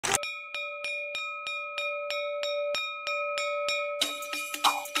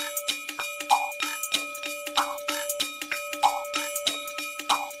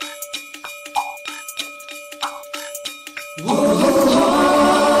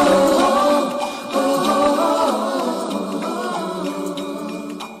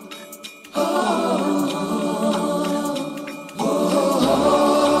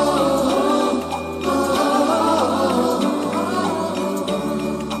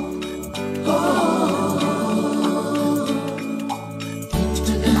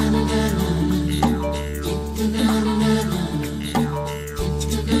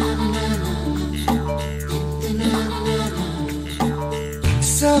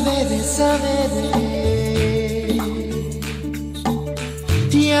सवेरे सवेरे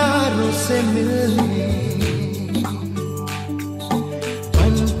यारों से मिलने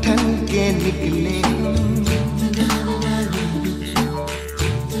बन ठन के निकले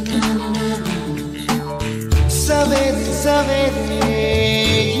सवेरे सवेरे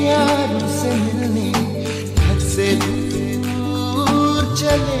यारों से मिलने घर से दूर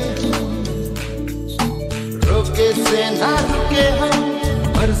चले रोके से ना रुके हम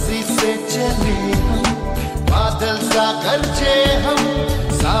मर्जी से चले हम बादल सा गरजे हम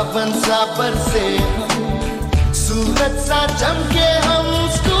सावन सा बरसे हम सूरज सा चमके हम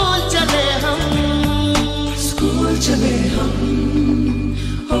स्कूल चले हम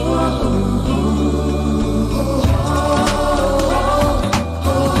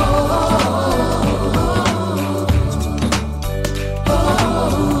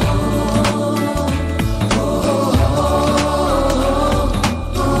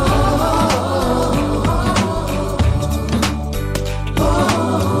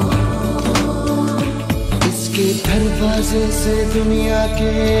दरवाजे से दुनिया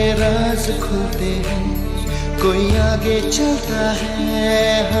के राज खुलते हैं कोई आगे चलता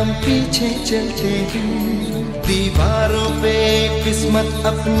है हम पीछे चलते हैं दीवारों पे किस्मत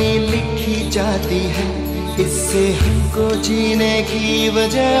अपनी लिखी जाती है इससे हमको जीने की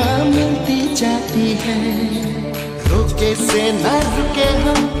वजह मिलती जाती है रोके से न रुके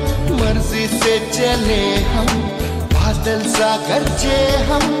हम मर्जी से चले हम बादल सा गरजे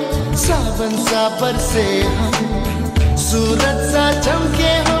हम सावन सा बरसे हम सूरज सा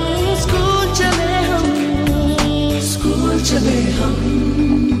चमके हम स्कूल चले हम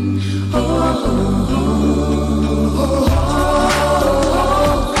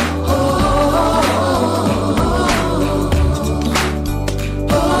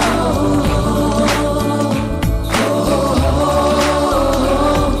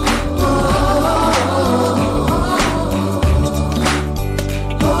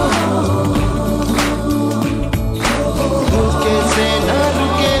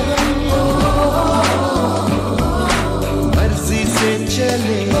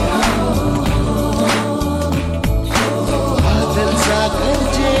बादल सा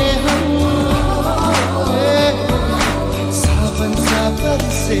गरजे हम सावन सा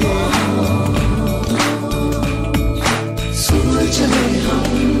बरसे स्कूल चले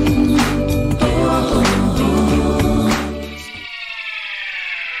हम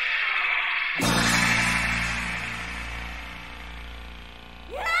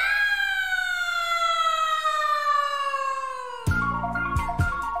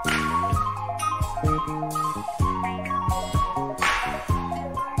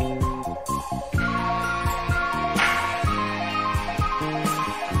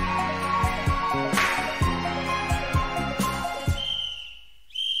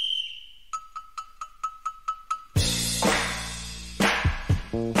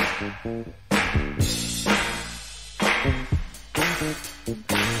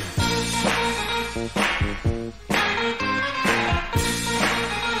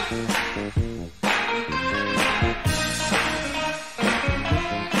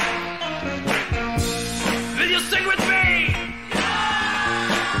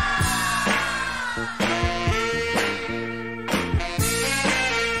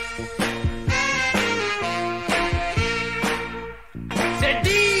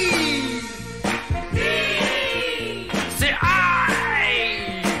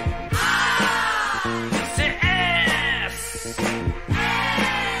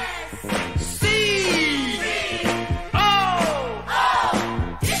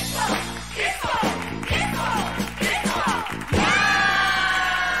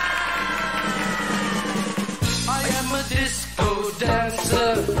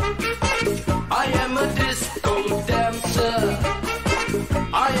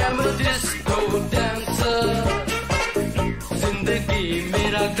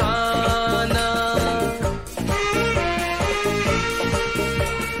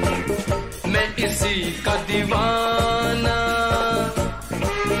का दीवाना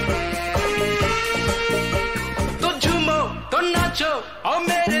तो झूमो तो नाचो और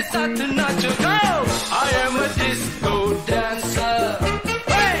मेरे साथ नाचो गाओ I am a disco dancer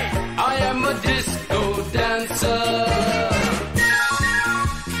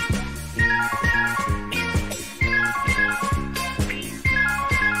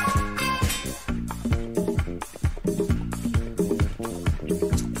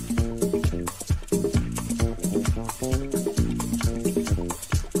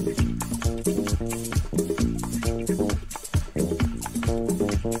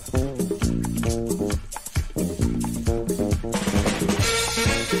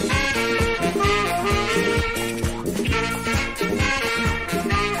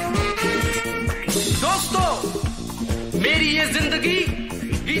ये जिंदगी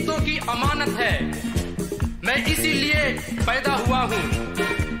गीतों की अमानत है, मैं इसीलिए पैदा हुआ हूँ।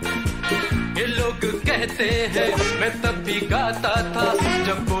 ये लोग कहते हैं मैं तब भी गाता था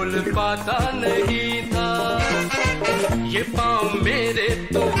जब बोल पाता नहीं था। ये पाँव मेरे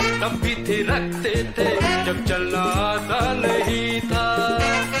तो तब भी थिरकते थे जब चलना आता नहीं था।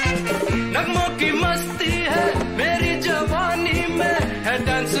 नगमों की मस्ती है मेरी जवानी में, है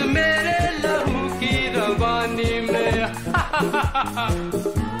डांस मेरे लहू की रवानी में।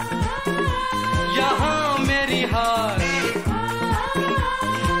 यहाँ मेरी हार,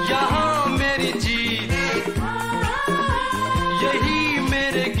 यहाँ मेरी जीत, यही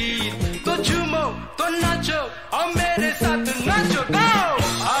मेरे गीत। तो झूमो तो नाचो और मेरे साथ नाचो। Go!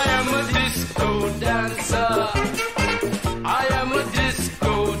 I am a disco dancer, I am a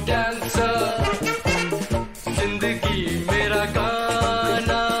disco dancer। जिंदगी मेरा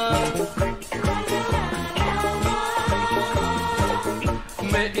गाना,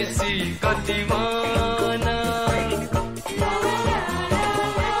 मैं इसी का दीवाना।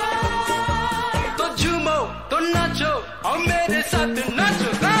 तो झूमो तो नाचो और मेरे साथ नाचो।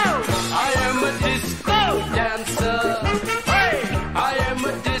 Go! I am a disco dancer, hey! I am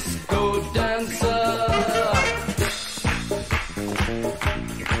a disco dancer।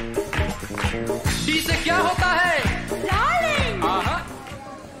 D से क्या होता है? Darling!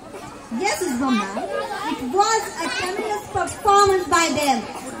 Yes, Ismama. It was a tremendous performance by them.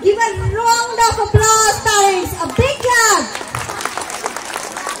 Give a round of applause, parents. A big clap.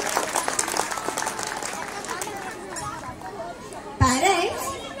 Parents,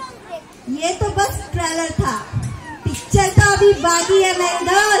 ये तो बस trailer था, picture तो अभी बाकी है मेरे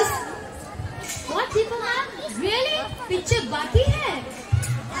दोस्त। What, Deepa ma'am? Really? Picture बाकी है?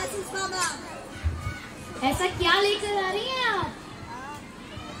 Yes, Ismama. ऐसा क्या लेकर आ रही हैं आप?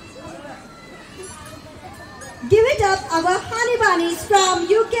 Give it up our honey bunnies from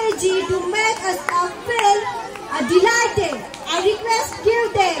UKG to make us a feel delighted. I request give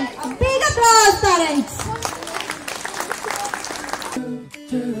them a big applause, parents.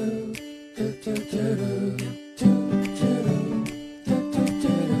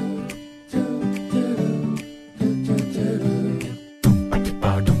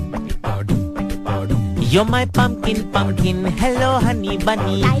 You're my pumpkin, pumpkin, hello honey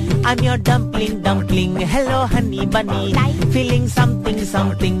bunny. I'm your dumpling, dumpling, hello honey bunny. Feeling something,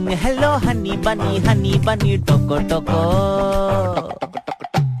 something, hello honey bunny, toko, toko.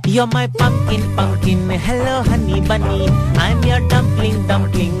 You're my pumpkin, pumpkin, hello honey bunny. I'm your dumpling,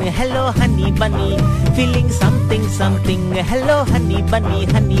 dumpling, hello honey bunny. Feeling something, something, hello honey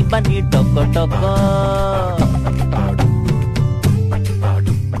bunny, toko, toko.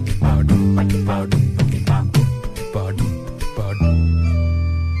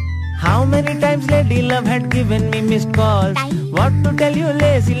 How many times Lady Love had given me missed calls? What to tell you,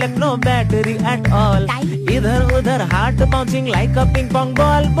 lazy like no battery at all. Idhar udhar heart bouncing like a ping pong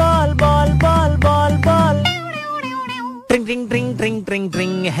ball, ball, ball, ball, ball, ball. Tring, tring, tring, tring, tring,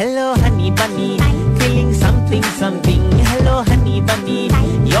 tring. Hello honey bunny, feeling something, something. Hello honey bunny,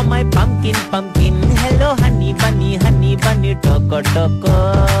 you're my pumpkin, pumpkin. Hello honey bunny, toko, toko.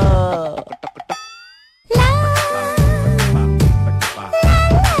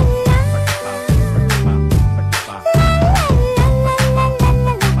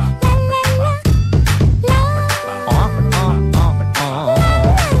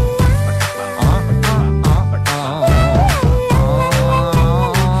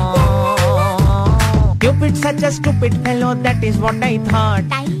 Such a stupid fellow, that is what I thought.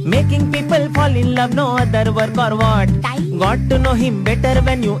 Making people fall in love, no other work or what. Got to know him better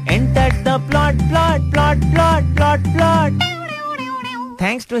when you entered the plot.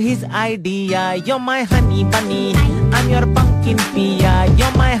 Thanks to his idea, you're my honey bunny. I'm your pumpkin pia,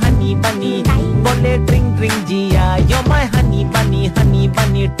 you're my honey bunny. Bole drink, drink jia, you're my honey bunny,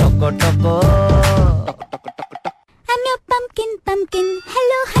 toko, toko. I'm your pumpkin, pumpkin,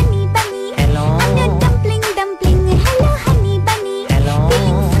 hello honey bunny.